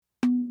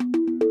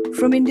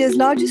From India's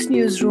largest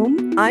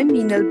newsroom, I'm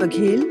Meenal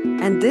Baghel,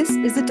 and this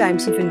is the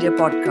Times of India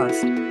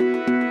podcast.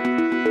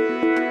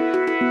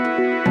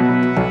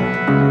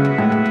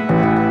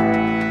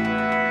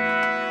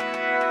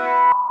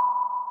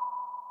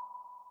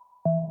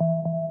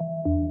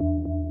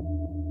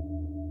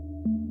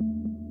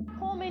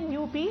 Home in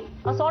UP,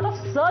 a sort of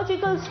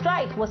surgical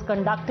strike was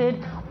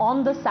conducted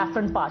on the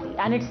Saffron Party,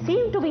 and it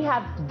seemed to be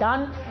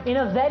done in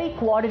a very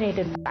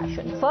coordinated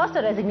fashion. First,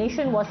 a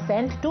resignation was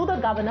sent to the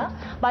governor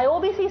by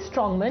OBC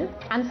strongman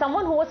and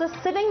someone who was a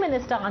sitting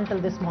minister until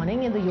this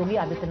morning in the Yogi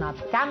Adityanath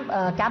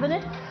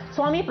cabinet,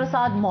 Swami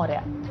Prasad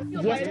Maurya.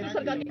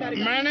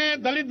 मैंने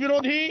दलित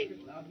विरोधी,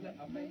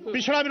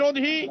 पिछड़ा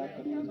विरोधी,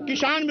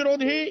 किसान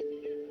विरोधी,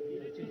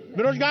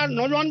 बेरोजगार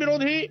नौजवान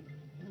विरोधी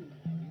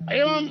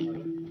एवं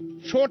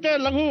छोटे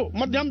लघु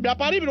मध्यम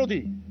व्यापारी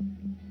विरोधी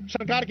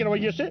सरकार के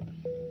रवैये से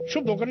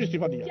शुद्ध होकर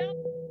इस्तीफा दिया।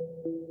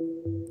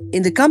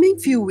 In the coming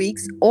few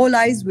weeks, all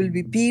eyes will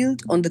be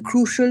peeled on the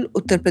crucial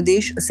Uttar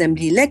Pradesh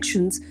Assembly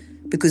elections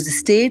because the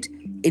state,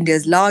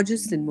 India's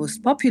largest and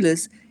most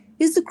populous,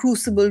 is the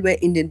crucible where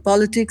Indian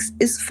politics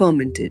is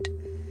fermented.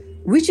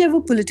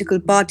 Whichever political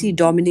party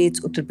dominates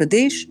Uttar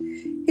Pradesh,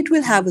 it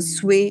will have a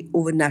sway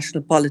over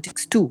national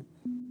politics too.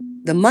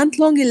 The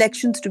month-long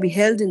elections to be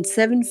held in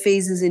 7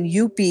 phases in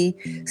UP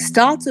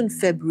starts on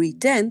February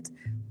 10th,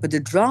 but the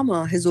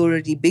drama has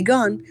already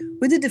begun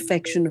with the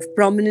defection of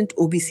prominent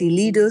OBC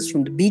leaders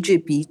from the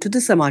BJP to the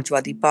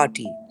Samajwadi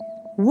Party.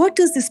 What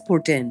does this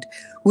portend?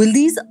 Will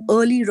these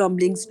early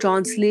rumblings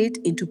translate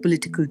into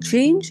political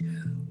change,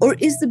 or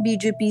is the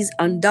BJP's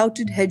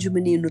undoubted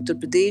hegemony in Uttar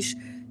Pradesh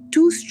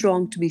too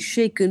strong to be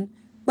shaken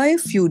by a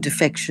few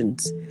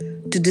defections?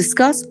 To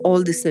discuss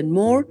all this and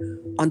more,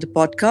 on the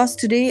podcast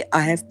today,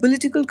 I have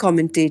political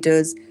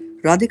commentators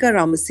Radhika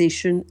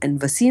Ramaseshan and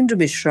Vasindra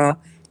Mishra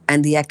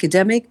and the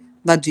academic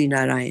Badri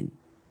Narayan.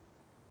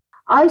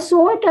 I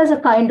saw it as a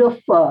kind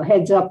of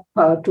heads up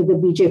to the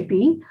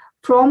BJP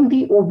from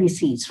the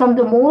OBCs, from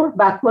the more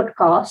backward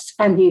castes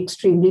and the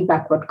extremely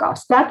backward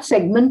castes. That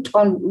segment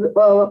on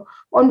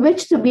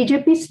which the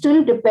BJP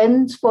still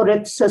depends for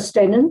its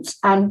sustenance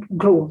and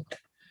growth.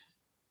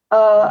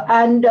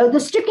 The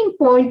sticking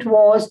point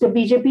was the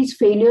BJP's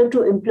failure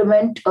to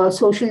implement a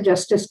Social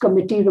Justice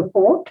Committee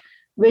report,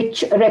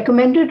 which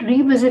recommended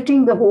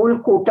revisiting the whole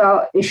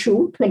quota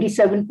issue,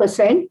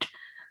 27%,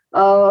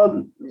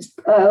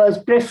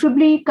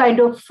 preferably kind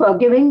of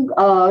giving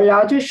a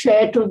larger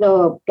share to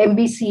the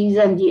MBCs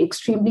and the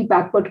extremely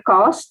backward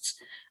castes,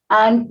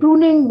 and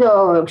pruning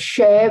the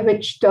share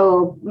which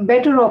the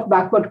better off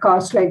backward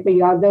castes like the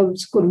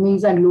Yadavs,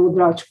 Kurmis and Lodh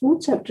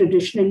Rajputs have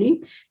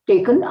traditionally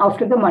taken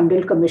after the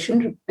Mandal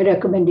Commission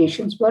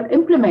recommendations were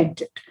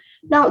implemented.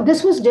 Now,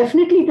 this was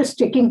definitely the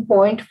sticking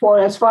point for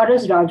as far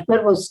as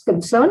Rajbhar was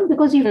concerned,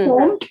 because he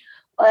formed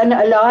an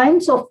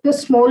alliance of the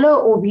smaller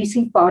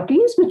OBC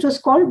parties, which was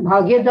called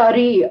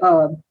Bhagyadari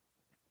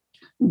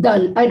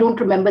Dal. I don't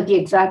remember the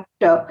exact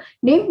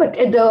name, but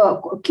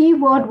the key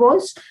word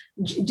was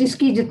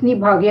Jiski jitni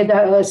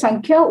bhagyadari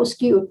sankhya,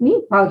 uski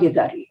utni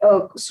bhagyadari.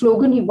 A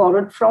slogan he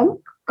borrowed from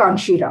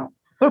Kanshi Ram.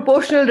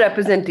 Proportional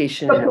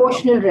representation.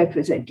 Proportional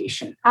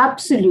representation,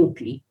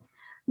 absolutely.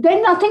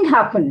 Then nothing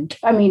happened.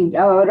 I mean,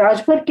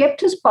 Rajbhar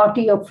kept his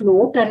party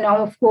afloat, and now,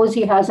 of course,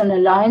 he has an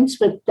alliance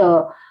with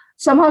the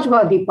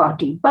Samajwadi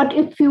Party. But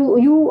if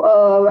you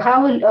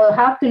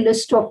have the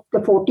list of the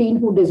 14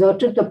 who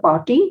deserted the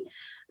party,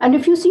 and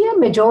if you see a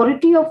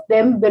majority of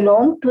them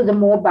belong to the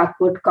more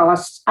backward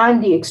castes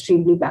and the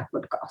extremely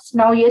backward castes.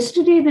 Now,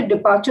 yesterday, the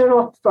departure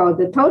of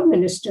the third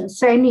minister,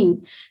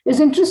 Saini, is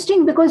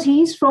interesting because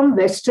he's from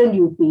Western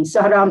UP,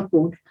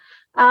 Saharanpur.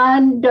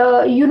 And,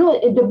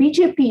 the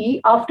BJP,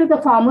 after the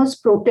farmers'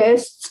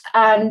 protests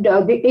and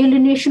the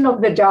alienation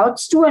of the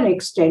Jats to an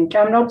extent,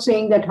 I'm not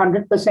saying that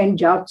 100%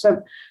 Jats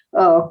have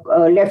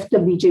left the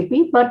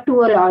BJP, but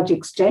to a large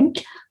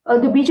extent,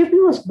 the BJP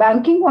was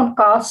banking on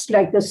castes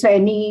like the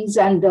Sainis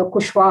and the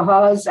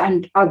Kushwahas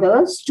and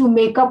others to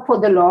make up for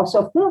the loss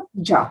of the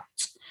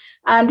Jats.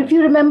 And if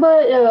you remember,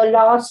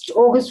 last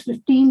August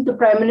 15th, the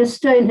Prime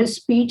Minister in his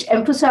speech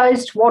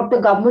emphasized what the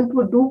government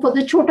would do for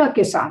the Chota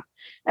Kisan.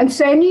 And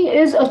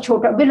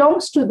Saini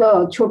belongs to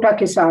the Chota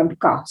Kisan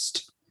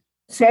caste.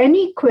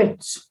 Saini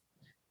quits.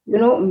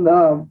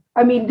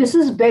 This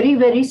is very,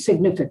 very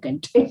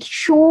significant. It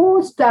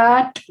shows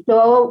that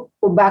the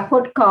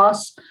backward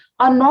castes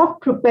are not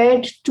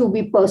prepared to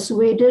be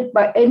persuaded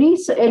by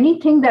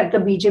anything that the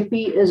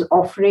BJP is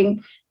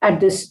offering at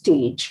this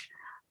stage.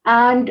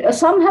 And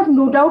some have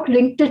no doubt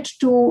linked it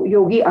to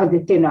Yogi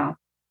Adityanath.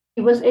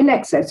 He was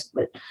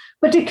inaccessible,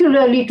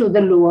 particularly to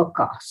the lower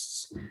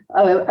castes.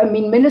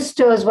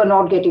 Ministers were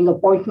not getting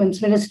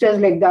appointments. Ministers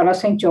like Dara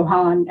Singh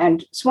Chauhan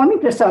and Swami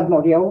Prasad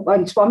Maurya.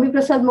 And Swami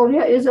Prasad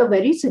Maurya is a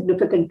very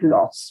significant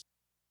loss.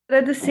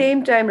 At the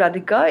same time,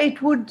 Radhika,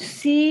 it would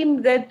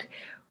seem that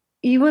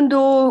even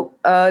though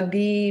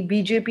the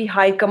BJP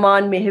High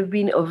Command may have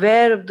been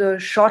aware of the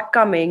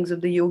shortcomings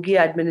of the Yogi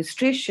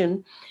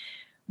administration,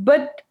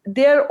 but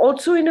they're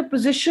also in a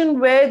position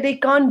where they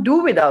can't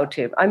do without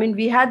him. I mean,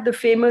 we had the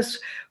famous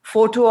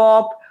photo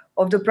op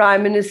of the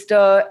Prime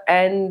Minister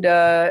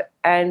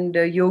and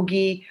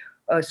Yogi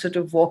sort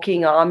of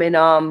walking arm in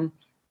arm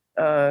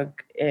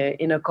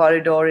in a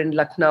corridor in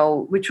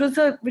Lucknow, which was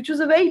a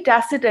very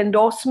tacit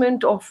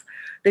endorsement of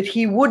that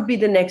he would be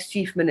the next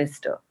chief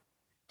minister.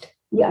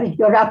 Yeah,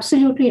 you're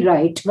absolutely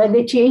right. When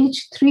they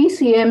changed 3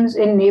 CMs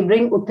in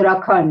neighboring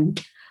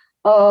Uttarakhand,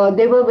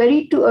 they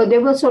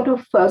were sort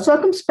of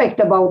circumspect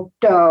about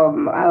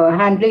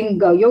handling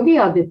Yogi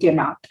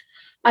Adityanath.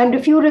 And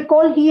if you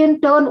recall, he in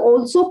turn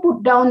also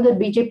put down the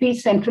BJP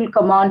central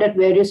command at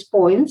various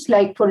points,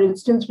 like, for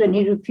instance, when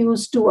he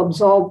refused to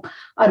absorb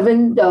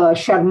Arvind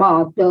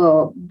Sharma,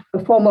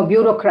 the former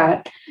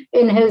bureaucrat,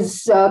 in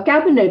his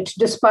cabinet,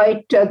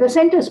 despite the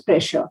centre's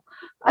pressure.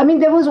 I mean,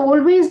 there was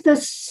always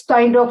this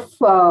kind of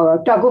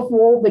tug of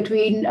war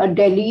between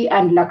Delhi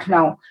and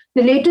Lucknow.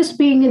 The latest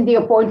being in the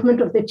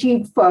appointment of the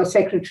chief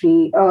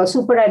secretary,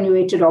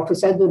 superannuated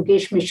officer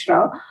Durgesh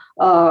Mishra.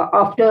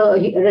 After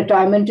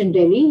retirement in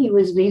Delhi,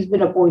 he's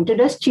been appointed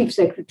as chief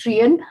secretary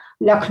in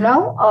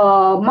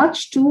Lucknow,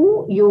 much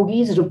to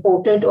Yogi's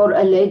reported or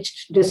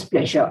alleged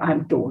displeasure,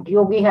 I'm told.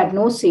 Yogi had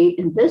no say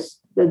in this.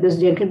 This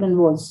gentleman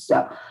was,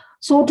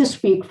 so to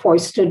speak,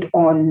 foisted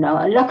on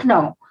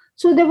Lucknow.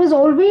 So there was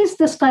always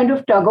this kind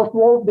of tug of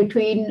war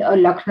between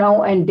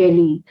Lucknow and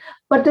Delhi.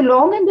 But the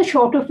long and the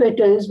short of it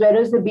is,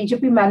 whereas the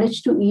BJP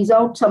managed to ease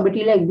out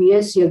somebody like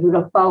B.S.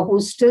 Yedurappa,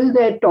 who's still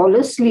their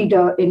tallest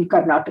leader in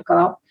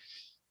Karnataka,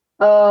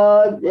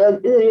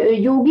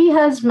 Yogi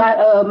has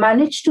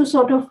managed to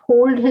sort of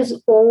hold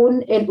his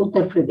own in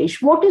Uttar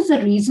Pradesh. What is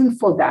the reason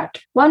for that?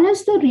 One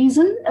is the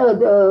reason,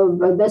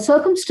 the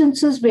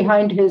circumstances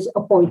behind his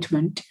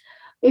appointment.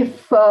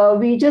 If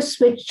we just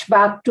switch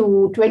back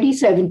to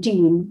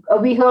 2017,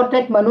 we heard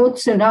that Manoj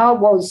Sinha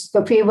was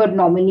the favored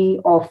nominee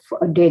of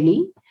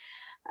Delhi.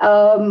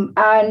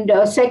 And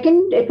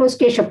second, it was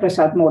Keshav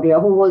Prasad Maurya,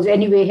 who was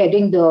anyway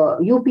heading the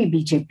UP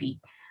BJP.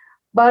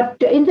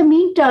 But in the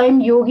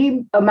meantime,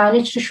 Yogi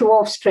managed to show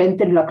off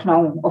strength in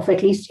Lucknow of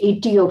at least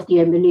 80 of the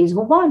MLAs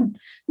who won,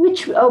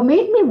 which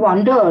made me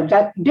wonder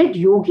that did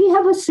Yogi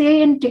have a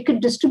say in ticket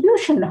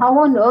distribution? How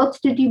on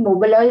earth did he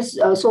mobilize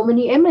so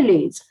many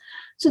MLAs?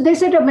 So they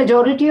said a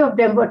majority of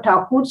them were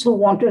Thakurs who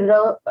wanted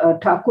a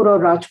Thakur or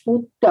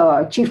Rajput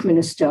chief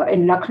minister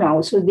in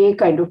Lucknow. So they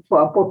kind of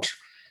put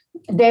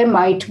their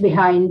might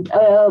behind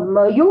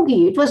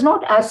Yogi. It was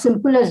not as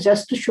simple as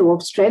just to show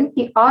of strength.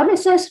 The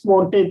RSS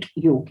wanted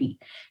Yogi.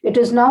 It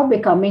is now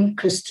becoming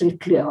crystal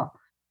clear.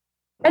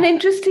 And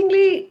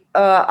interestingly,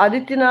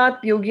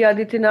 Yogi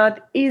Adityanath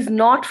is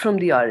not from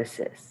the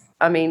RSS.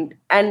 I mean,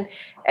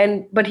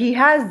 but he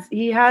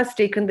has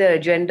taken their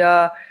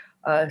agenda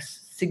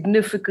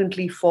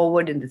significantly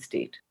forward in the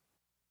state.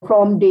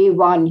 From day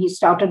one, he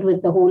started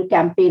with the whole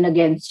campaign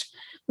against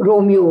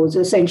Romeos,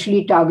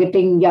 essentially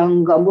targeting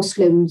young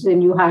Muslims.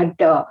 And you had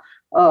the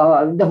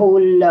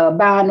whole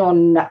ban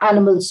on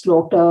animal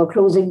slaughter,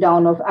 closing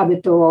down of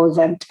abattoirs,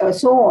 and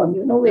so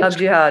on. Love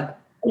jihad.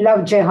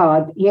 Love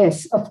jihad,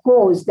 yes, of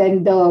course.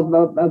 Then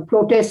the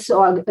protests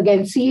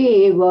against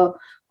CAA were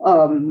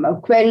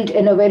quelled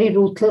in a very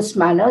ruthless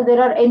manner.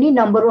 There are any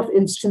number of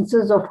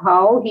instances of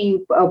how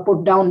he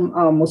put down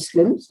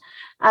Muslims.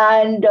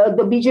 And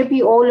the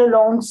BJP all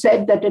along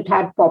said that it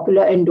had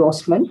popular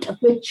endorsement,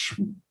 which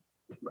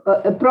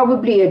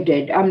probably it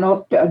did. I'm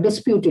not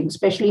disputing,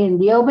 especially in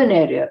the urban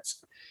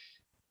areas.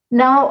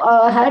 Now,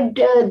 had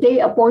they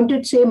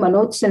appointed, say,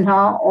 Manoj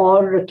Sinha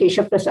or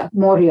Keshav Prasad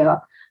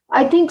Maurya,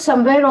 I think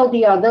somewhere or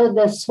the other,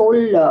 this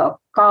whole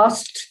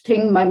caste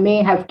thing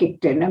may have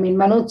kicked in. I mean,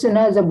 Manoj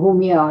Sinha is a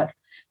Bhumiyar,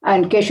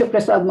 and Keshav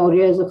Prasad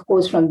Maurya is, of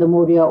course, from the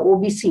Maurya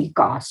OBC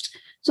caste.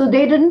 So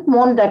they didn't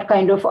want that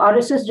kind of,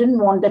 RSS didn't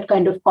want that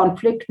kind of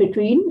conflict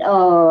between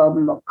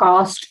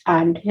caste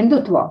and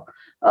Hindutva.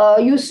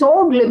 You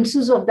saw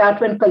glimpses of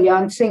that when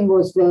Kalyan Singh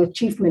was the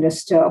chief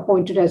minister,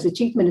 appointed as the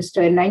chief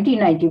minister in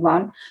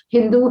 1991,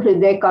 Hindu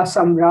Hriday Ka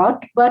Samrat.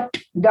 But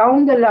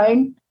down the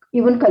line,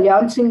 even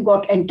Kalyan Singh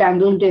got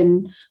entangled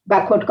in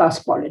backward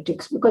caste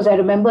politics. Because I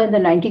remember in the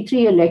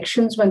 93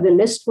 elections, when the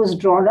list was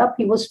drawn up,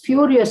 he was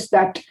furious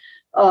that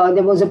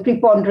there was a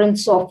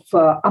preponderance of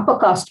upper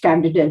caste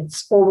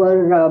candidates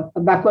over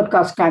backward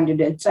caste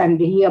candidates. And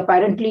he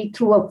apparently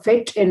threw a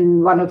fit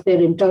in one of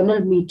their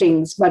internal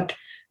meetings, but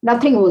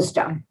nothing was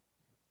done.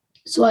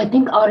 So I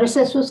think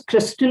RSS was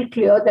crystal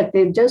clear that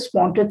they just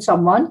wanted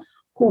someone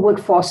who would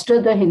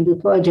foster the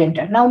Hindutva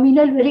agenda. Now,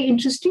 Meenal, very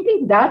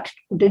interestingly, that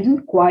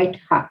didn't quite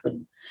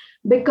happen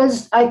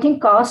because I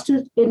think caste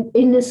is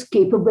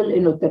inescapable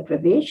in Uttar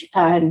Pradesh,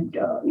 and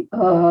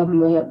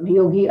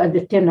Yogi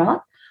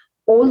Adityanath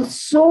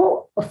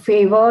also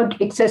favored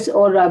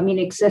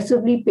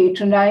excessively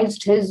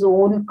patronized his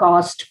own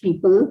caste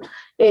people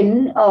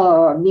in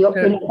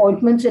the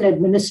appointments in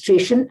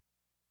administration.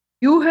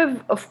 You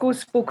have, of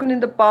course, spoken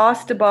in the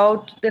past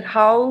about that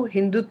how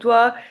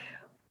Hindutva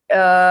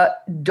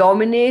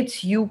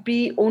dominates UP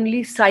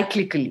only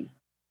cyclically.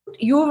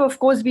 You have, of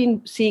course,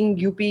 been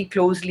seeing UP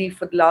closely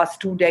for the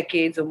last 2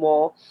 decades or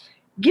more.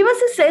 Give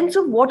us a sense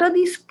of what are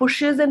these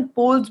pushes and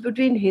pulls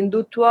between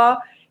Hindutva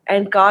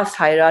and caste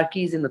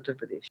hierarchies in Uttar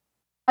Pradesh.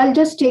 I'll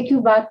just take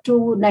you back to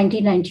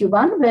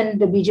 1991 when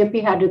the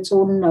BJP had its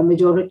own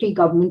majority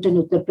government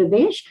in Uttar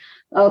Pradesh.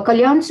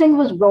 Kalyan Singh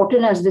was brought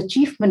in as the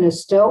chief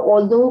minister,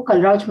 although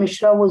Kalraj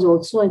Mishra was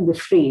also in the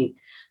fray.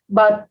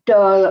 But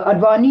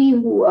Advani,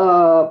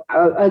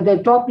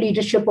 the top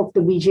leadership of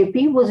the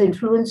BJP, was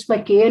influenced by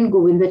K.N.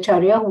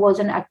 Govindacharya, who was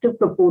an active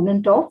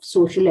proponent of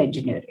social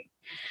engineering.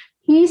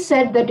 He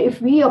said that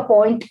if we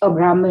appoint a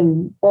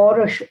Brahmin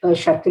or a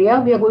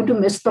Kshatriya, we are going to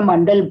miss the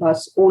Mandal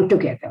bus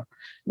altogether.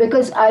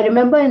 Because I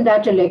remember in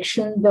that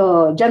election,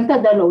 the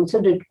Janata Dal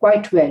also did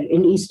quite well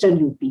in Eastern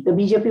UP. The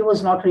BJP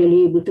was not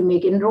really able to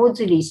make inroads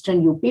in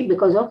Eastern UP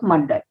because of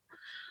Mandal.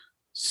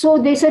 So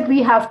they said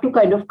we have to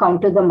kind of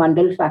counter the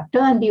Mandal factor,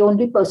 and the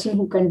only person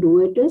who can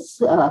do it is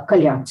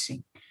Kalyan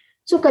Singh.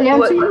 So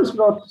Kalyan Singh was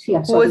brought...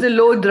 Who was a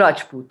Lodh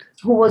Rajput.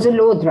 Who was a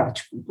Lodh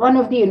Rajput, one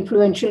of the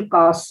influential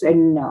castes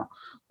in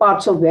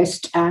parts of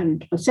West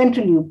and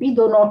Central UP,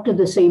 though not to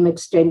the same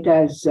extent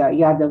as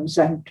Yadavs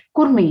and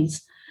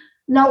Kurmis.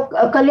 Now,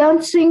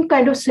 Kalyan Singh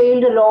kind of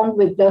sailed along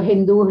with the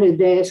Hindu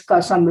Hriday ka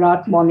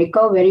Samrat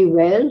moniker very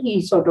well.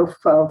 He sort of,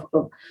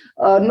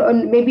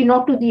 maybe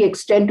not to the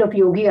extent of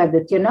Yogi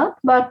Adityanath,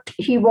 but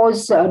he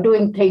was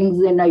doing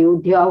things in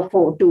Ayodhya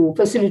to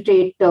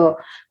facilitate the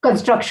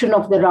construction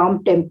of the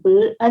Ram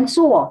temple and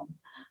so on.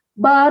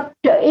 But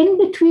in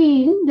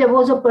between, there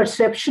was a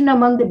perception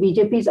among the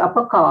BJP's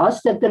upper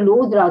caste that the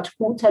Lodh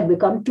Rajputs had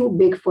become too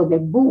big for their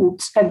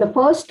boots. And the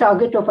first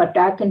target of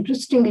attack,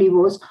 interestingly,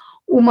 was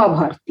Uma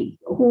Bharti,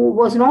 who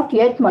was not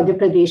yet Madhya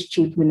Pradesh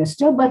chief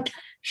minister, but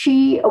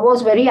she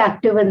was very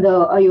active in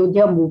the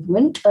Ayodhya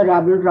movement, a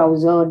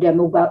rabble-rouser,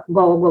 demagogue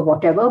or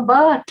whatever.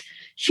 But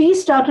she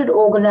started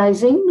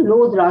organizing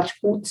Lodh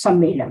Rajput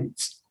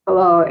Sammelans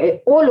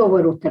all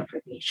over Uttar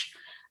Pradesh.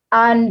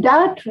 And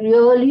that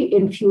really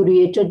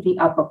infuriated the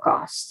upper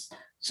castes.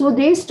 So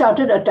they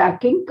started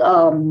attacking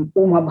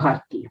Uma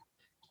Bharti.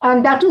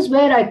 And that is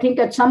where I think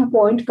at some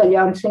point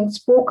Kalyan Singh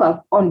spoke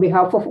up on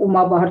behalf of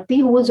Uma Bharti,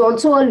 who was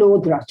also a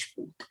Lodh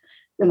Rajput,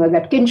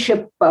 that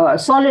kinship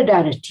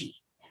solidarity.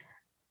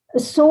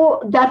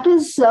 So that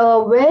is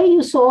where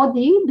you saw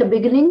the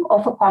beginning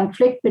of a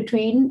conflict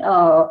between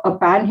a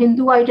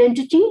pan-Hindu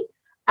identity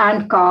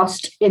and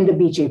caste in the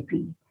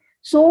BJP.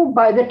 So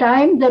by the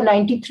time the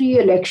 93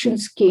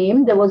 elections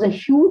came, there was a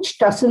huge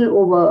tussle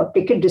over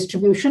ticket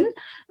distribution.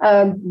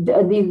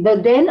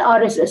 The then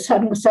RSS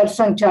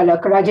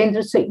Sarsangchalak,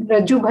 Rajendra Singh,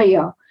 Raju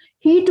Bhaiya,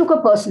 he took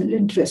a personal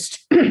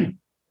interest.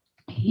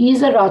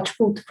 He's a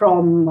Rajput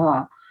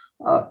from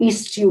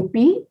East UP,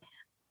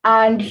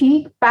 and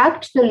he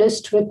packed the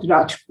list with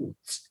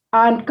Rajputs.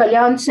 And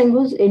Kalyan Singh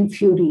was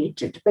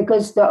infuriated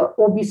because the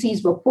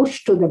OBCs were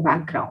pushed to the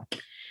background.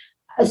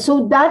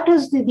 So that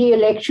is the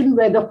election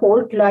where the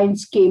fault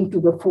lines came to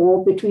the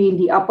fore between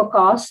the upper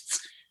castes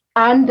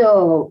and the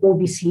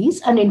OBCs.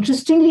 And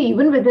interestingly,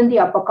 even within the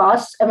upper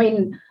castes, I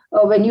mean,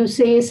 when you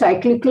say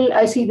cyclical,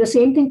 I see the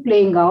same thing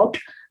playing out.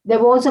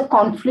 There was a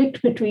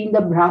conflict between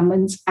the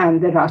Brahmins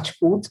and the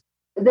Rajputs.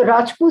 The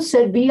Rajputs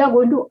said, we are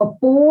going to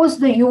oppose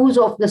the use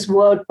of this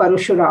word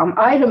Parashuram.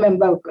 I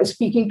remember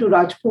speaking to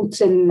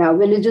Rajputs in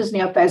villages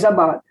near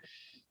Faizabad.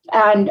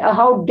 And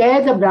how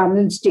dare the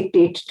Brahmins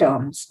dictate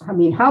terms? I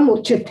mean, hum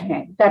uchit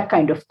hai, that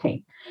kind of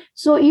thing.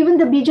 So even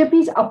the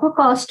BJP's upper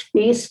caste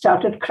base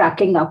started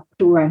cracking up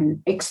to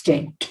an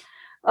extent.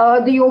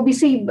 The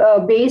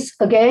OBC base,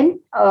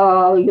 again,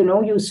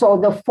 you saw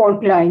the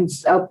fault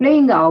lines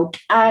playing out.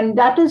 And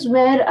that is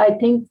where I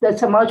think the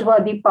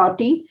Samajwadi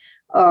Party,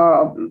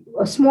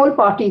 a small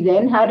party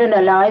then, had an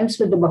alliance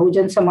with the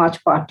Bahujan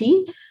Samaj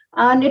Party.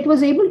 And it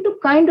was able to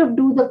kind of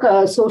do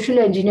the social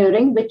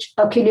engineering, which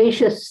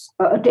Akhilesh is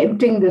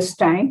attempting this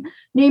time,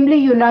 namely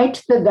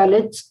unite the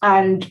Dalits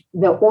and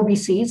the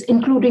OBCs,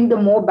 including the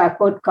more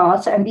backward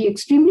castes and the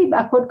extremely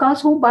backward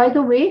castes, who, by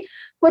the way,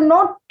 were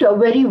not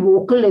very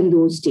vocal in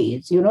those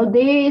days.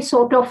 They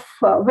sort of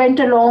went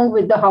along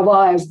with the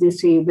hawa, as they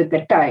say, with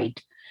the tide.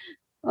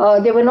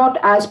 They were not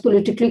as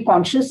politically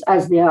conscious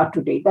as they are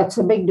today. That's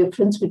a big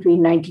difference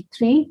between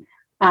 93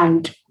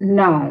 and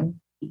now.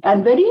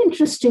 And very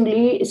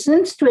interestingly,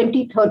 since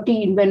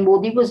 2013, when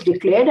Modi was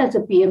declared as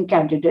a PM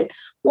candidate,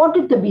 what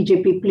did the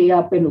BJP play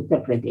up in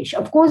Uttar Pradesh?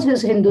 Of course,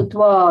 his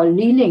Hindutva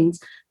leanings,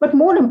 but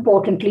more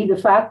importantly, the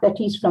fact that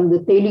he's from the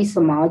Teli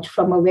Samaj,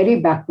 from a very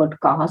backward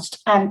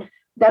caste. And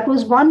that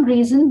was one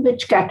reason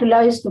which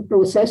catalyzed the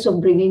process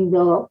of bringing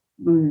the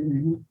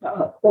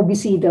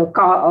OBC,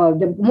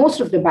 the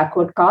most of the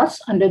backward castes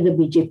under the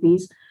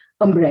BJP's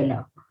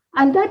umbrella.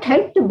 And that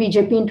helped the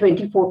BJP in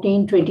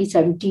 2014,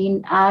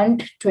 2017, and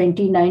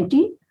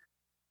 2019.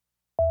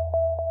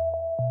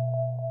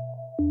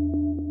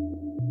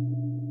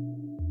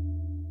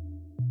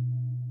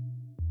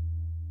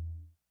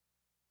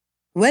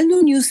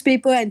 Well-known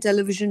newspaper and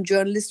television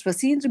journalist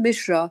Vasindra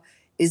Mishra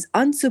is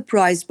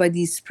unsurprised by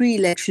these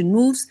pre-election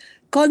moves,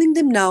 calling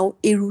them now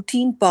a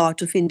routine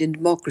part of Indian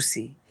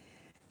democracy.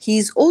 He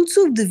is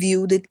also of the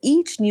view that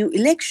each new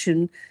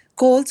election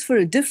calls for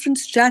a different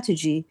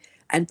strategy,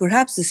 and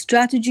perhaps the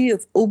strategy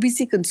of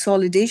OBC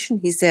consolidation,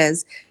 he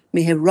says,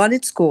 may have run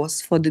its course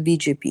for the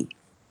BJP.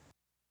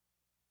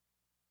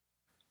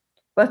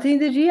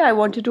 Vasindra ji, I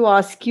wanted to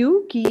ask you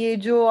कि ये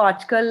जो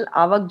आजकल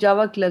आवक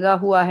जावक लगा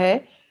हुआ है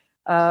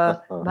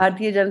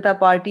Bharatiya Janata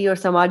party और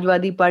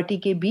समाजवादी पार्टी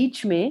के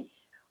बीच में,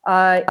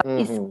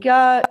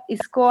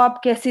 इसको आप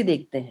कैसे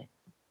देखते हैं?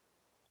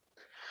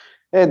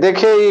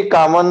 देखिए, ये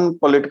कॉमन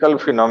पॉलिटिकल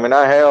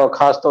फिनोमिना है और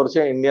खास तौर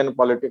से इंडियन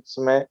पॉलिटिक्स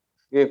में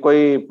ये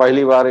कोई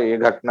पहली बार ये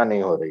घटना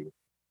नहीं हो रही।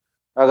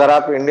 अगर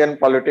आप इंडियन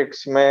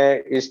पॉलिटिक्स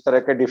में इस तरह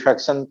के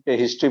डिफेक्शन के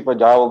हिस्ट्री पर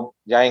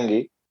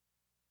जाएंगी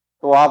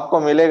तो आपको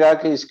मिलेगा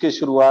कि इसकी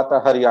शुरुआत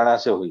हरियाणा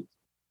से हुई।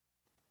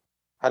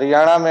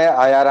 हरियाणा में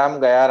आया राम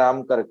गया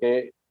राम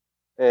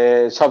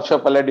करके सबसे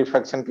पहले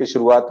डिफेक्शन की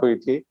शुरुआत हुई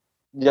थी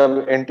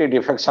जब एंटी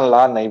डिफेक्शन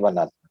लॉ नहीं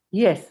बना था।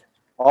 यस।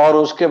 और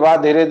उसके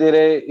बाद धीरे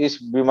धीरे इस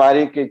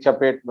बीमारी की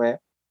चपेट में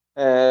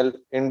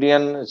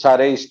इंडियन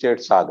सारे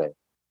स्टेट्स आ गए।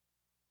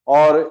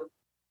 और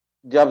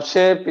जब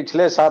से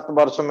पिछले 7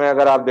 वर्षों में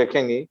अगर आप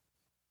देखेंगी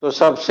तो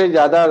सबसे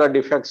ज्यादा अगर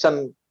डिफेक्शन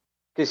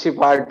किसी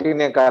पार्टी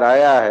ने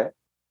कराया है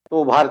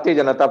तो भारतीय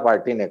जनता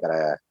पार्टी ने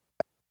कराया है।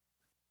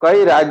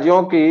 कई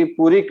राज्यों की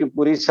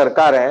पूरी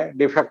सरकारें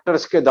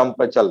डिफेक्टर्स के दम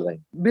पर चल रही।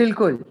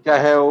 बिल्कुल।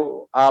 चाहे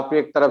आप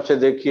एक तरफ से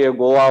देखिए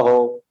गोवा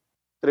हो,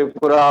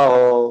 त्रिपुरा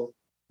हो,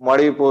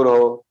 मणिपुर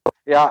हो,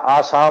 या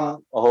आसाम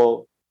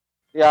हो,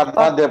 या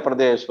मध्य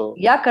प्रदेश हो,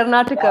 या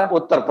कर्नाटक,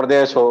 उत्तर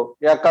प्रदेश हो,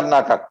 या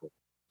कर्नाटक हो,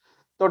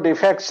 तो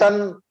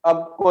डिफेक्शन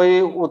अब कोई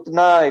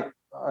उतना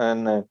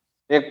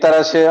एक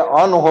तरह से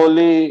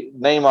अनहोली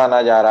नहीं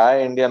माना जा रहा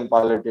है इंडियन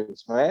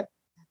पॉलिटिक्स में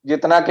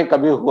जितना कि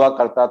कभी हुआ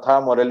करता था।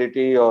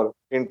 मोरालिटी और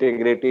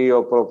इंटीग्रिटी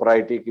और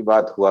प्रोपराइटी की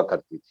बात हुआ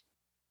करती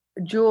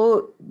थी।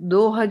 जो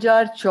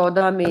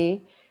 2014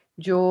 में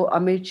जो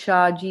अमित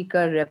शाह जी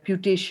का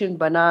रेप्यूटेशन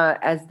बना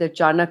as the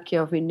Chanakya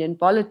of Indian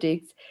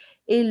politics,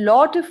 a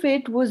lot of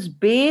it was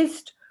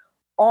based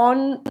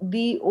on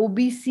the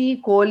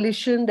OBC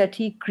coalition that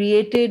he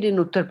created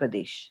in Uttar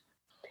Pradesh.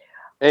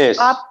 Yes.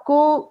 आपको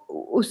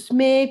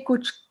उसमें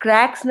कुछ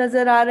क्रैक्स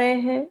नजर आ रहे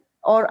हैं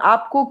और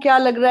आपको क्या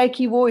लग रहा है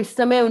कि वो इस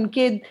समय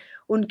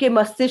उनके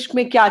मस्तिष्क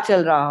में क्या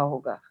चल रहा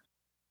होगा?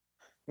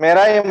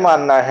 मेरा ये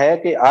मानना है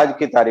कि आज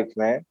की तारीख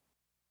में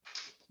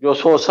जो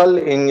सोशल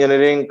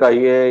इंजीनियरिंग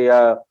कहिए या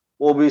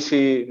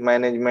ओबीसी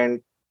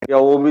मैनेजमेंट या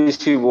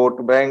ओबीसी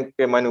वोट बैंक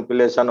के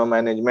मैनिपुलेशन और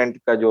मैनेजमेंट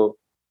का जो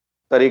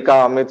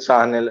तरीका अमित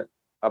शाह ने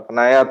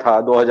अपनाया था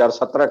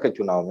 2017 के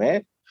चुनाव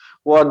में,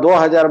 वो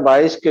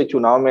 2022 के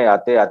चुनाव में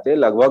आते आते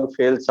लगभग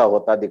फेल सा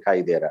होता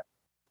दिखाई दे रहा है।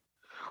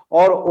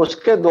 और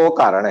उसके 2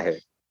 कारण है।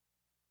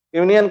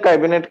 यूनियन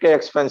कैबिनेट के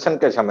एक्सपेंशन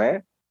के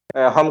समय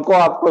हमको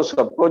आपको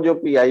सबको जो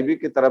पीआईबी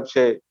की तरफ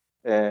से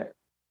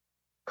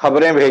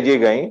खबरें भेजी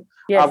गई,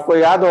 आपको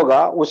याद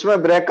होगा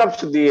उसमें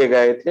ब्रेकअप्स दिए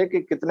गए थे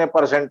कि कितने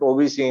 %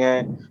 ओबीसी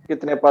हैं,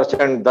 कितने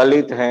 %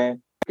 दलित हैं,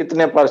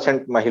 कितने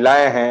 %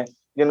 महिलाएं हैं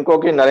जिनको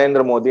कि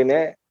नरेंद्र मोदी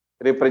ने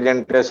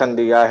रिप्रेजेंटेशन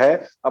दिया है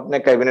अपने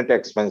कैबिनेट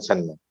एक्सपेंशन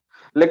में।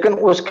 लेकिन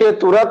उसके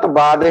तुरंत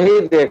बाद ही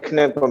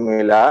देखने को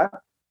मिला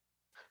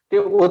कि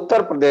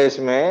उत्तर प्रदेश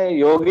में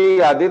योगी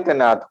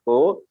आदित्यनाथ को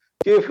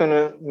चीफ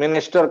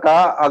मिनिस्टर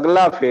का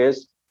अगला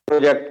फेज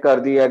प्रोजेक्ट कर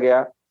दिया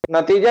गया।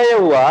 नतीजा ये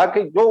हुआ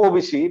कि जो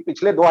ओबीसी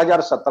पिछले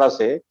 2017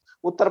 से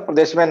उत्तर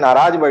प्रदेश में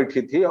नाराज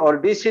बैठी थी और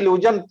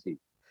डिसइल्यूजन थी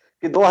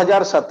कि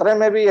 2017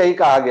 में भी यही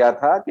कहा गया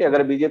था कि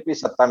अगर बीजेपी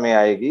सत्ता में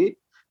आएगी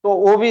तो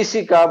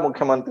ओबीसी का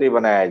मुख्यमंत्री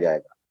बनाया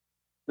जाएगा,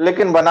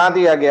 लेकिन बना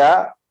दिया गया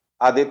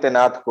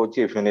आदित्यनाथ को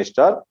चीफ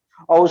मिनिस्टर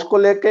और उसको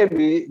लेके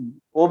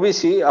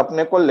ओबीसी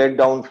अपने को लेट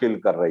डाउन फील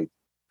कर रही थी।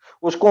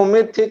 उसको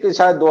उम्मीद थी कि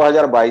शायद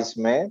 2022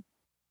 में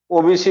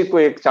ओबीसी को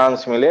एक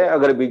चांस मिले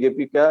अगर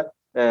बीजेपी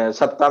का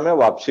सत्ता में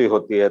वापसी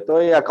होती है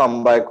तो, या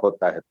कम बैक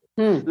होता है तो।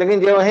 लेकिन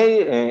जब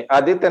वही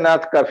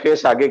आदित्यनाथ का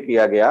फेस आगे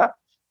किया गया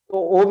तो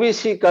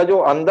ओबीसी का जो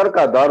अंदर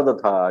का दर्द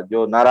था,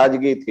 जो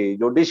नाराजगी थी,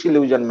 जो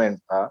डिसइल्यूजनमेंट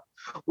था,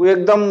 वो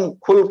एकदम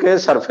खुल के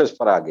सरफेस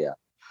पर आ गया।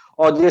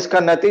 और जिसका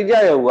नतीजा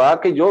यह हुआ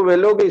कि जो वे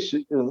लोग इस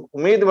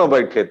उम्मीद में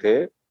बैठे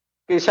थे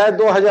कि शायद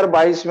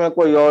 2022 में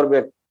कोई और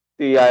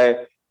व्यक्ति आए,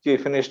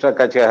 चीफ मिनिस्टर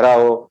का चेहरा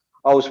हो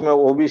और उसमें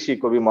ओबीसी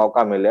को भी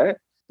मौका मिले,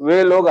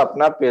 वे लोग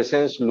अपना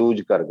पेशेंस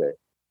लूज कर गए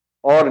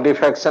और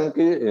डिफेक्शन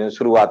की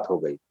शुरुआत हो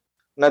गई।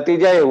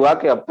 नतीजा ये हुआ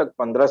कि अब तक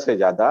 15 से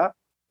ज्यादा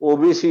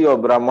ओबीसी और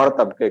ब्राह्मण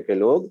तबके के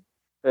लोग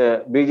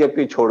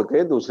बीजेपी छोड़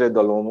के दूसरे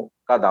दलों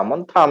का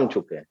दामन थाम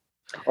चुके हैं।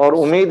 और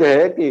उम्मीद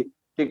है कि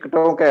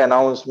टिकटों के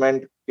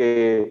अनाउंसमेंट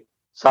के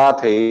साथ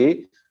ही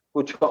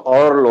कुछ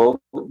और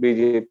लोग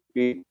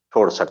बीजेपी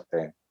छोड़ सकते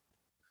हैं,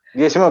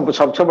 जिसमें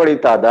सबसे बड़ी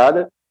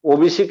तादाद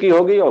ओबीसी की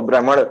होगी और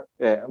ब्राह्मण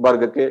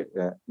वर्ग के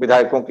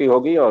विधायकों की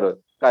होगी और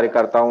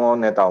कार्यकर्ताओं और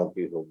नेताओं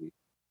की होगी।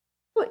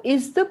 So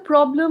is the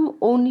problem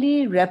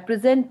only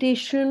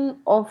representation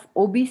of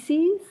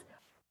OBCs,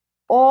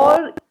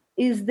 or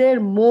is there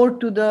more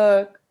to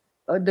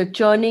the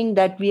churning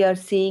that we are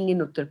seeing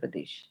in Uttar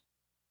Pradesh?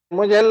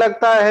 मुझे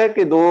लगता है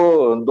कि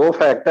दो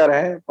फैक्टर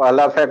हैं।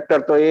 पहला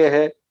फैक्टर तो ये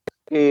है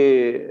कि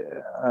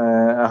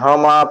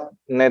हम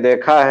आपने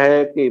देखा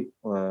है कि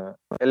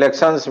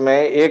इलेक्शंस में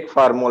एक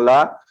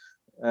फार्मूला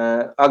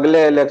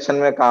अगले इलेक्शन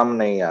में काम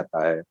नहीं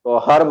आता है। तो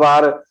हर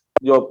बार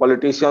जो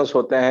पॉलिटिशियंस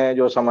होते हैं,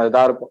 जो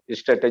समझदार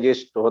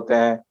स्ट्रेटेजिस्ट होते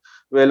हैं,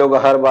 वे लोग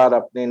हर बार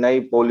अपनी नई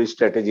पोल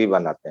स्ट्रेटेजी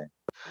बनाते हैं।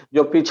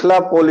 जो पिछला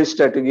पोल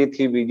स्ट्रेटेजी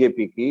थी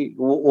बीजेपी की,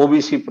 वो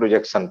ओबीसी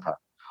प्रोजेक्शन था,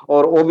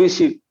 और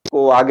ओबीसी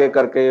को आगे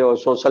करके और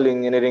सोशल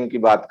इंजीनियरिंग की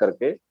बात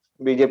करके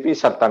बीजेपी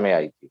सत्ता में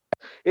आई थी।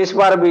 इस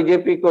बार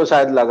बीजेपी को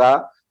शायद लगा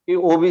कि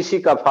ओबीसी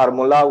का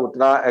फार्मूला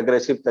उतना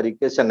एग्रेसिव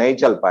तरीके से नहीं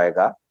चल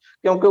पाएगा,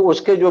 क्योंकि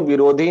उसके जो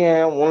विरोधी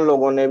हैं उन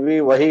लोगों ने भी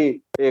वही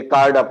एक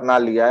कार्ड अपना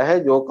लिया है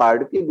जो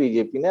कार्ड की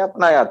बीजेपी ने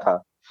अपनाया था।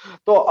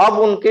 तो अब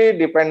उनकी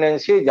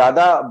डिपेंडेंसी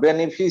ज्यादा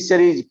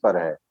बेनिफिशियरीज पर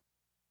है।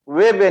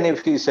 वे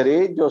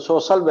बेनिफिशियरी जो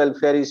सोशल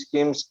वेलफेयर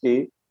स्कीम्स की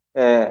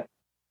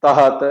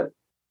तहत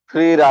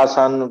फ्री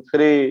राशन,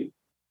 फ्री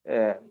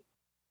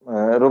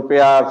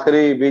रुपया,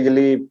 फ्री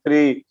बिजली,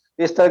 फ्री,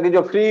 इस तरह की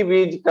जो फ्री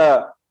बीज का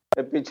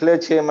पिछले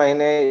 6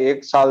 महीने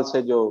 1 साल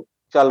से जो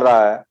चल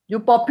रहा है, जो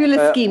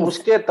पॉपुलर स्कीम्स,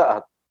 उसके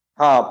तहत,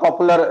 हाँ,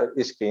 पॉपुलर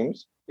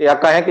स्कीम्स, या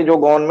कहें कि जो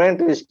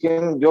गवर्नमेंट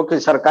स्कीम जो कि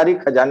सरकारी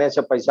खजाने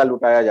से पैसा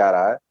लुटाया जा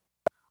रहा है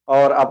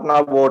और अपना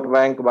वोट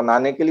बैंक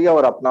बनाने के लिए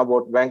और अपना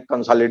वोट बैंक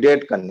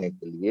कंसोलिडेट करने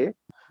के लिए,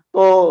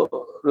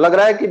 तो लग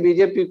रहा है कि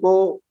बीजेपी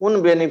को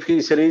उन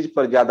बेनिफिशियरीज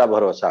पर ज्यादा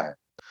भरोसा है।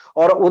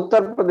 और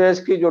उत्तर प्रदेश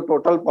की जो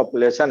टोटल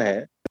पॉपुलेशन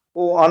है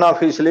वो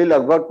अनऑफिशियली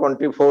लगभग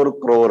 24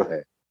 करोड़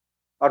है,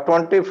 और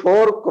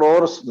 24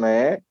 करोड़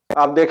में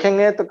आप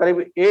देखेंगे तो करीब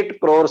 8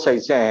 करोड़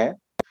ऐसे हैं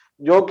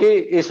जो कि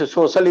इस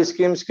सोशल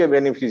स्कीम्स के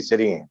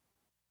बेनिफिशियरी हैं,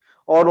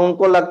 और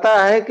उनको लगता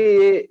है कि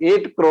ये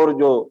 8 करोड़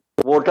जो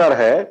वोटर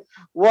है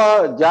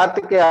वह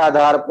जाति के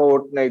आधार पर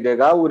वोट नहीं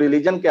देगा, वो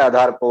रिलीजन के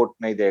आधार पर वोट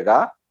नहीं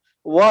देगा,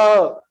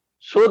 वह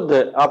शुद्ध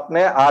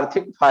अपने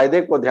आर्थिक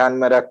फायदे को ध्यान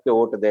में रख के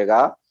वोट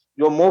देगा।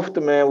 जो मुफ्त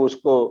में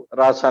उसको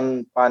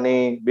राशन,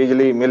 पानी,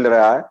 बिजली मिल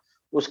रहा है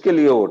उसके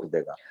लिए वोट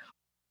देगा।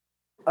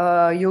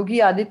 योगी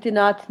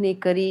आदित्यनाथ ने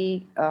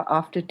करी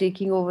after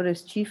taking over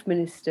as chief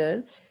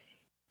minister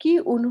कि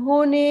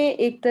उन्होंने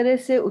एक तरह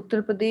से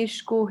उत्तर प्रदेश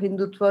को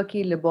हिंदुत्व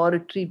की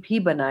लेबोरेटरी भी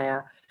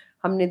बनाया।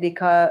 हमने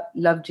देखा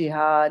लव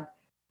जिहाद,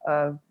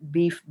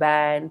 बीफ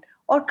बैन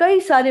और कई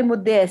सारे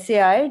मुद्दे ऐसे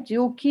आए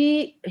जो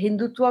कि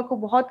हिंदुत्व को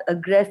बहुत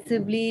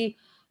अग्रेसिवली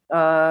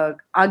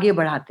आगे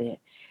बढ़ाते हैं।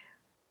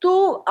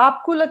 तो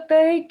आपको लगता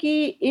है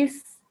कि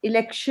इस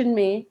इलेक्शन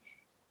में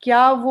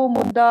क्या वो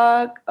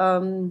मुद्दा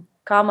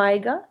काम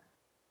आएगा?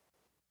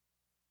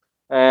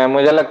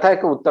 मुझे लगता है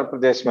कि उत्तर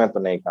प्रदेश में तो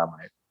नहीं काम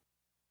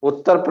आएगा।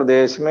 उत्तर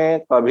प्रदेश में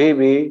कभी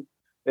भी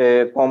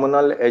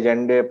कॉमनल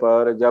एजेंडे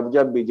पर जब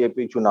जब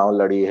बीजेपी चुनाव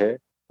लड़ी है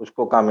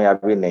उसको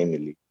कामयाबी नहीं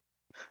मिली।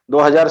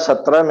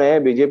 2017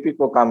 में बीजेपी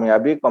को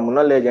कामयाबी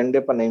कम्युनल एजेंडे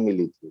पर नहीं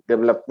मिली थी,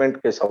 डेवलपमेंट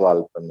के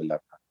सवाल पर मिला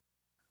था,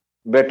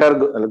 बेटर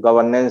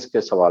गवर्नेंस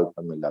के सवाल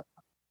पर मिला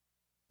था,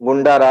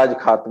 गुंडा राज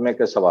खात्मे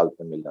के सवाल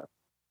पर मिला था।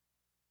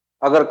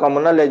 अगर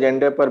कम्युनल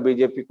एजेंडे पर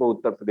बीजेपी को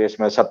उत्तर प्रदेश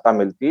में सत्ता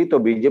मिलती तो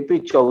बीजेपी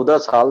 14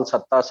 साल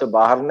सत्ता से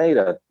बाहर नहीं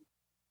रहती।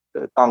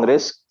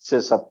 कांग्रेस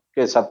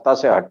के सत्ता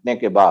से हटने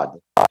के बाद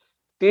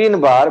 3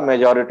 बार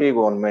मेजॉरिटी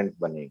गवर्नमेंट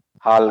बनी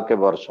हाल के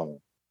वर्षों में,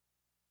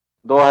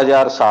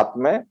 2007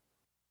 में,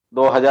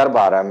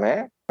 2012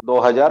 में,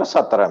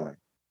 2017 में।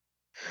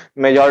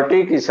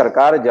 मेजॉरिटी की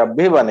सरकार जब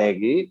भी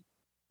बनेगी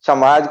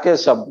समाज के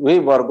सभी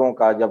वर्गों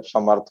का जब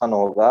समर्थन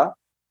होगा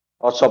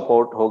और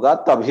सपोर्ट होगा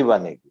तभी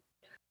बनेगी।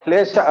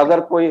 प्लेस अगर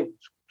कोई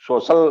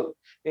सोशल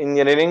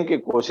इंजीनियरिंग की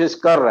कोशिश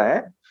कर रहे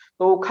हैं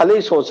तो वो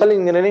खाली सोशल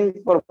इंजीनियरिंग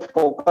पर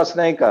फोकस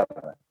नहीं कर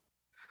रहे हैं,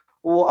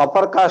 वो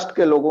अपर कास्ट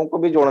के लोगों को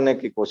भी जोड़ने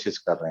की कोशिश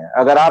कर रहे हैं।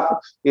 अगर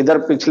आप इधर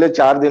पिछले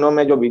 4 दिनों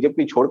में जो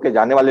बीजेपी छोड़ के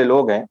जाने वाले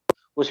लोग हैं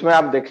उसमें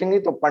आप देखेंगे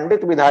तो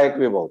पंडित विधायक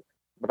भी बहुत,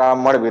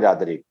 ब्राह्मण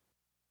बिरादरी,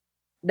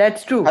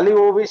 दैट्स ट्रू, खाली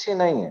ओबीसी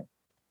नहीं है।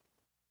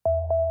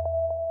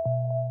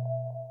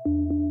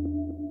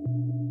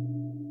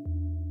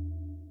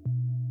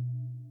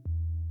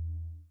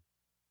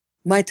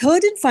 My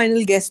third and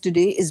final guest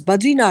today is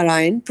Badri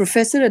Narayan,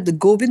 professor at the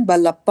Govind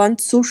Ballabh Pant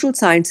Social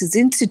Sciences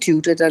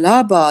Institute at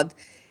Allahabad.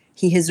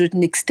 He has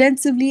written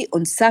extensively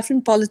on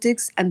saffron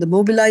politics and the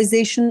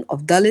mobilization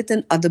of Dalit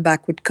and other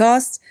backward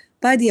castes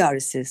by the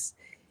RSS.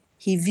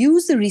 He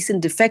views the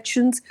recent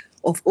defections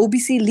of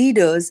OBC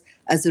leaders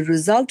as a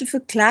result of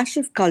a clash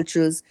of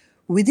cultures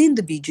within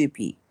the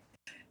BJP.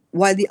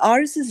 While the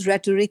RSS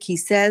rhetoric, he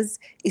says,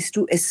 is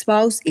to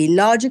espouse a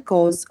larger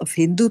cause of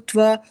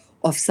Hindutva,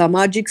 of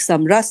Samajik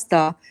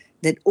Samrasta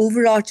that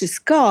overarches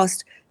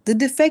caste, the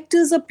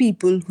defectors are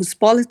people whose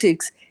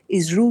politics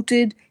is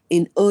rooted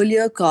in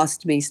earlier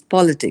caste-based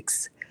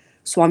politics.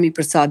 Swami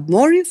Prasad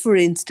Maurya, for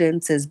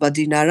instance, says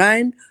Badri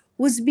Narayan,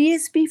 was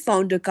BSP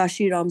founder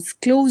Kashiram's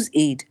close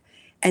aide,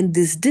 and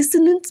this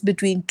dissonance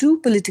between two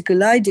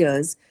political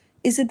ideas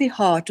is at the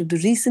heart of the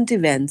recent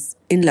events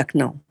in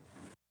Lucknow.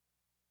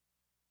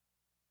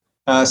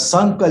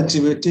 Sangh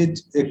cultivated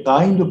a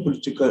kind of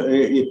political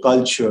a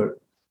culture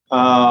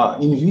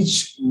in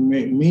which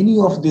many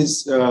of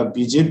these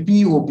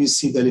BJP,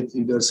 OBC, Dalit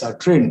leaders are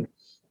trained.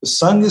 The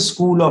Sangh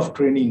school of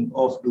training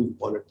of doing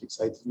politics,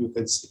 I think you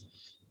can see.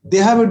 They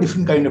have a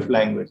different kind of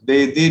language.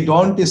 They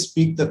don't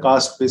speak the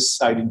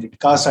caste-based identity,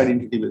 caste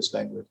identity-based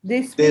language.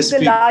 They speak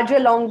the larger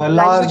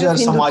language of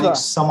Hindutva.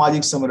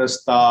 samajik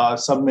samrasta,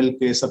 sab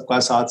milke,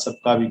 sabka saath,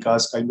 sabka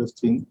vikas kind of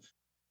thing.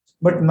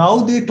 But now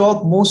they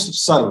talk most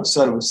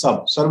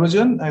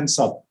Sarvajan and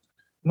sub.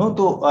 No,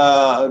 so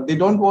they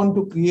don't want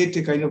to create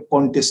a kind of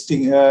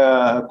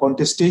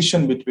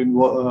contestation between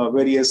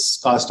various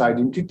caste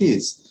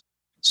identities.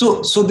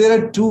 So there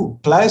are two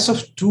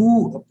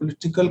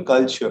political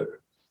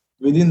culture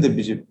within the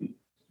BJP,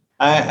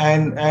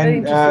 and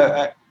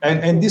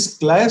this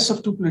clash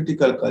of two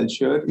political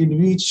culture in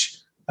which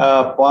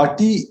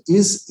party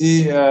is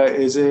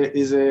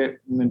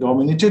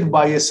dominated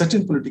by a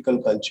certain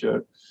political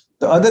culture,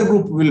 the other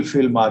group will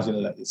feel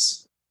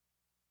marginalized.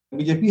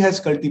 BJP has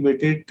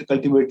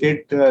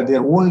cultivated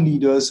their own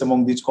leaders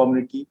among this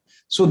community.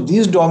 So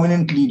these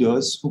dominant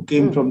leaders who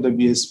came from the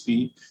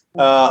BSP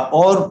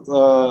or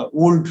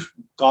old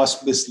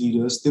caste-based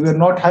leaders, they were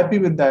not happy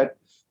with that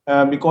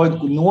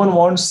because no one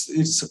wants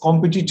its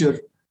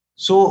competitor.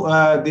 So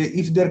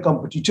if their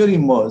competitor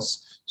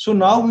emerges, so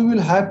now we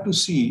will have to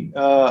see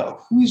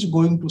who is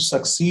going to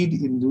succeed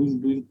in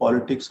doing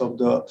politics of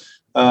the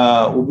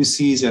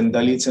OBCs and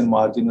Dalits and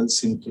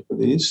marginals in Uttar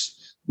Pradesh.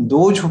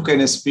 Those who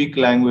can speak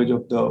language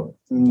of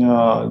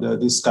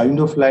this kind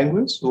of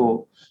language,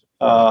 so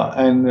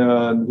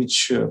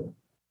which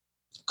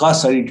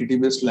caste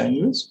identity-based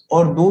language,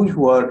 or those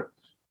who are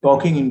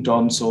talking in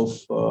terms of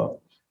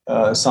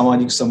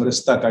samajik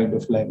samrasta kind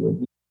of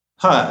language.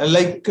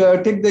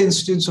 Take the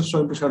instance of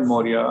Swami Prasad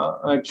Maurya.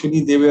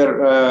 Actually, they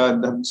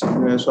were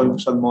Swami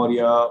Prasad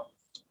Maurya,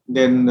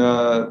 then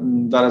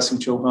Dara Singh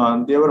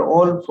Chauhan. They were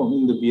all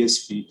from the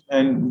BSP,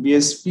 and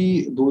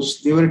BSP.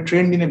 They were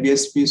trained in a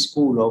BSP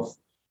school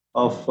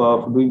of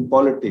doing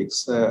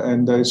politics,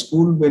 and the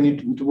school when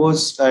it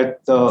was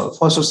at the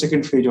first or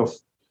second phase of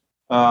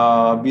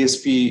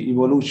BSP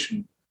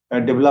evolution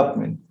and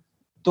development.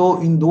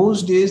 So in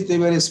those days, they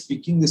were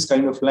speaking this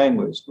kind of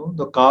language,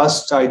 the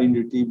caste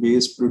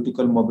identity-based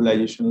political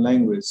mobilization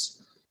language.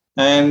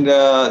 And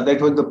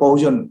that was the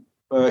Bahujan,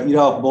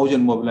 era of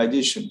Bahujan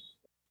mobilization.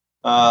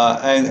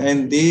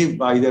 And they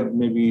either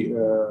maybe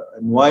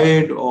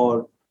annoyed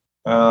or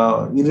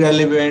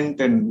irrelevant,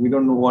 and we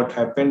don't know what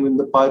happened with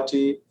the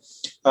party.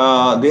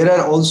 There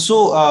are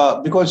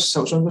also, because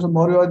Swami Prasad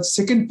Maurya was the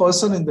second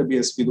person in the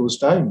BSP those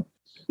times.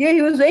 Yeah,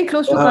 he was very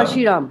close to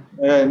Kashi Ram.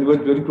 And he was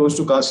very close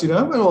to Kashi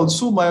Ram, and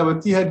also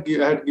Mayawati had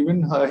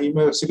given him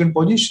a second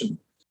position.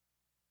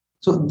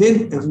 So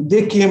then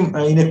they came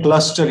in a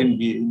cluster in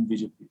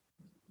BJP.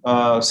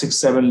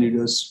 6-7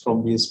 leaders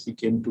from BSP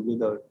came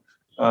together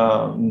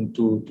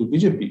to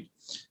BJP.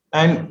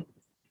 And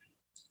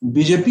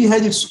BJP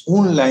has its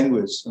own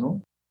language,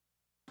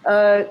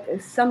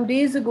 Some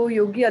days ago,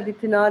 Yogi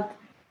Adityanath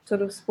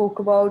sort of spoke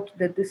about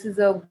that this is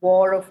a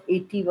war of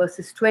 80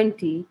 versus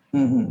 20.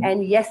 Mm-hmm.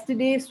 And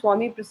yesterday,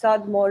 Swami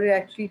Prasad Maurya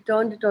actually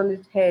turned it on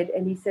its head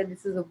and he said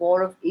this is a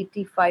war of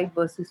 85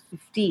 versus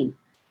 15.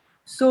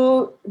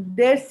 So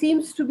there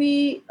seems to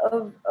be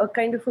a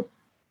kind of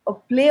a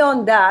play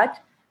on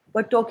that,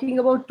 but talking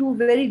about two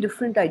very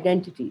different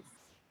identities.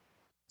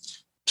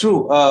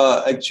 True.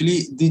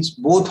 Actually, these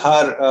both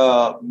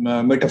are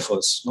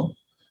metaphors,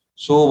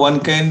 So one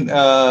can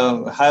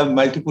have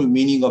multiple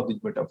meaning of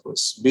these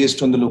metaphors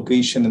based on the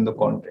location and the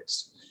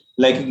context.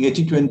 Like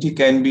 80-20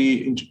 can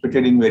be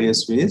interpreted in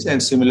various ways,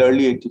 and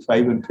similarly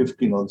 85 and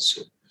 15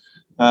 also.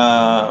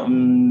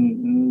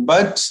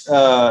 But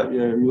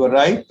you are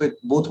right, but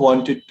both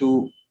wanted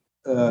to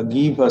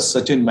give a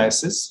certain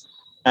message,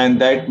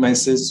 and that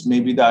message may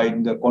be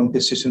the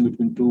contestation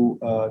between two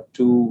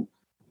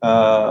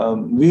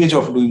ways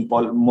of doing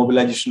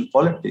mobilization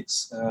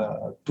politics,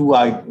 two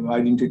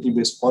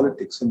identity-based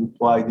politics, and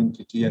two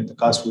identity and the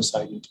caste-based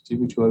identity,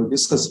 which we were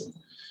discussing.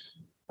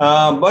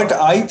 But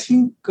I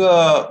think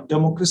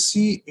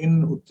democracy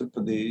in Uttar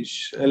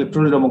Pradesh,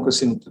 electoral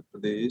democracy in Uttar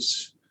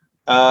Pradesh,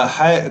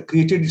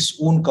 created its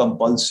own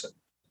compulsion.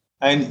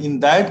 And in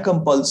that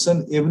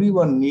compulsion,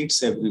 everyone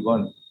needs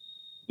everyone.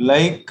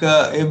 Like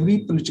every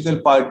political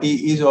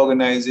party is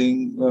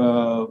organizing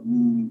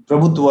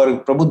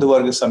Prabhuddha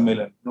Varga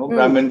Sammelan,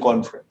 Brahmin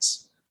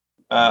conference.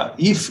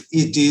 If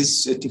it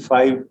is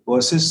 85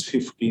 versus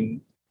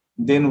 15,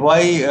 then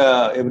why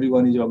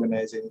everyone is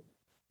organizing?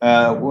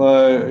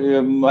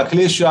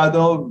 Akhilesh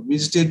Yadav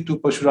visited to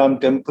Parshuram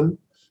temple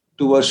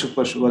to worship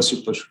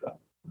Parshuram.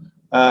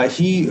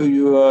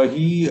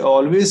 He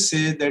always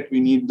said that we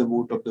need the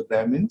vote of the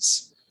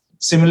Brahmins.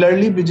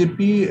 Similarly,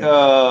 BJP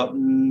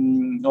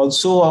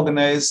also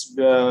organized,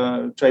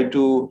 try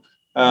to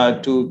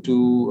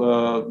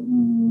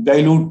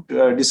dilute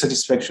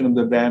dissatisfaction of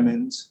the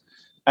Brahmins,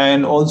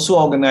 and also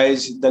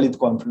organized Dalit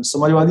conference.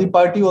 Samajwadi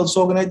Party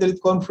also organized Dalit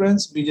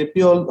conference.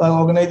 BJP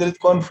organized Dalit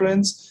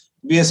conference.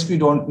 BSP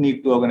don't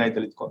need to organize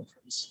Dalit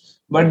conference.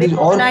 But they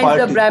organize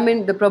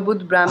the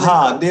Prabhuddha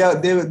Brahmin.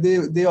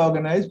 They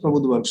organize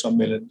Prabhuddha Varga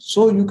Sammelan.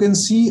 So you can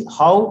see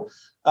how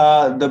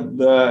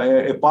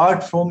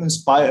apart from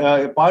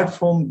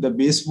the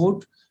base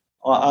vote,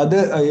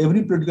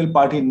 every political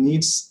party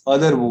needs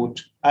other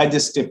vote as a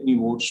stepney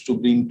votes to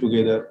bring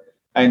together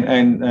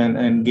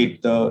and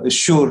get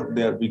assure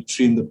their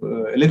victory in the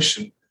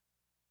election.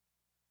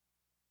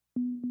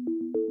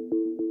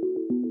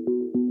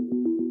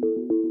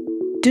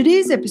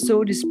 Today's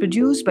episode is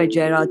produced by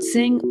Jairaj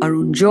Singh,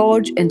 Arun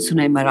George, and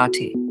Sunay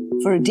Marathe.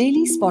 For a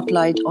daily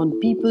spotlight on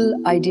people,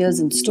 ideas,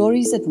 and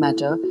stories that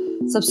matter,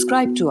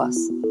 subscribe to us.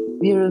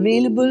 We are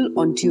available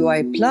on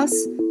TOI Plus,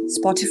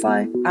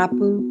 Spotify,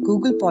 Apple,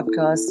 Google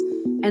Podcasts,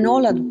 and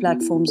all other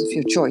platforms of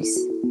your choice.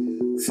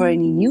 For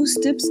any news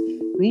tips,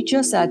 reach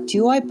us at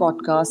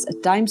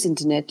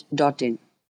toipodcast@timesinternet.in.